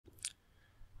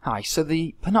Hi, so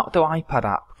the Panopto iPad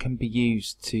app can be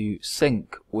used to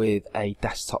sync with a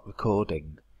desktop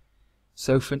recording.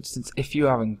 So for instance, if you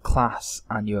are in class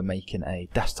and you are making a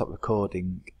desktop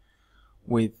recording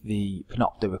with the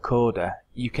Panopto recorder,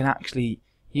 you can actually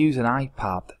use an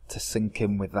iPad to sync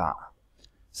in with that.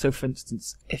 So for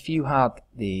instance, if you had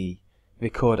the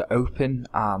recorder open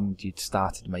and you'd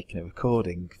started making a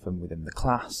recording from within the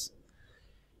class,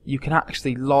 you can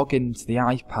actually log into the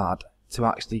iPad to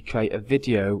actually create a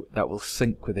video that will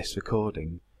sync with this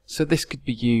recording. So this could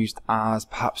be used as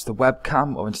perhaps the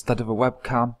webcam or instead of a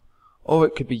webcam, or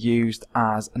it could be used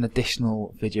as an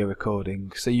additional video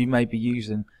recording. So you may be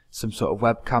using some sort of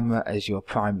web camera as your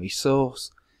primary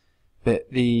source, but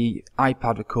the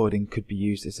iPad recording could be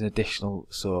used as an additional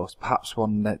source, perhaps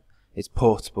one that is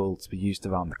portable to be used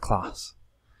around the class.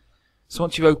 So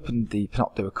once you've opened the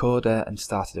Panopto recorder and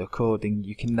started the recording,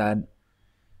 you can then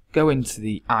go into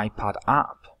the iPad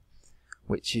app,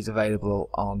 which is available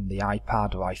on the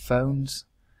iPad or iPhones,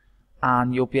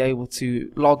 and you'll be able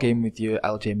to log in with your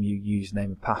LGMU username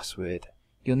and password.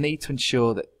 You'll need to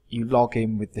ensure that you log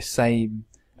in with the same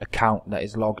account that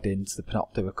is logged into the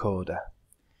Panopto recorder.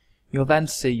 You'll then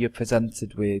see you're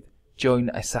presented with join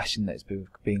a session that is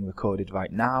being recorded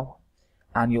right now,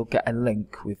 and you'll get a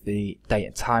link with the date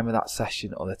and time of that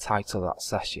session or the title of that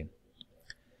session.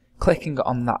 Clicking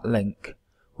on that link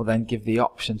will then give the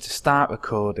option to start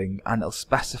recording, and it'll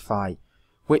specify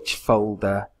which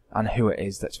folder and who it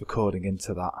is that's recording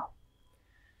into that.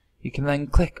 You can then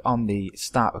click on the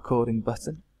start recording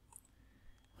button,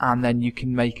 and then you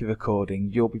can make a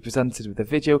recording. You'll be presented with a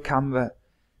video camera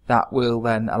that will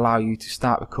then allow you to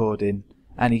start recording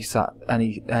any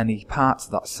parts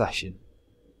of that session.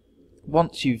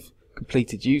 Once you've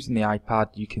completed using the iPad,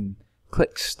 you can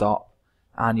click stop,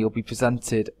 and you'll be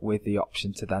presented with the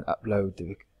option to then upload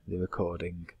the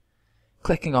recording.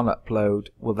 Clicking on upload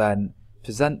will then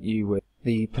present you with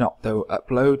the Panopto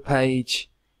upload page,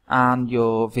 and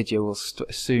your video will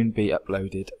soon be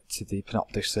uploaded to the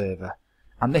Panopto server,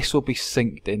 and this will be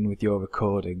synced in with your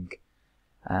recording.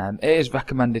 It is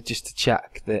recommended just to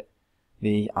check that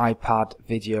the iPad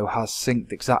video has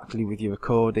synced exactly with your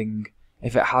recording.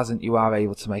 If it hasn't, you are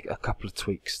able to make a couple of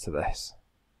tweaks to this.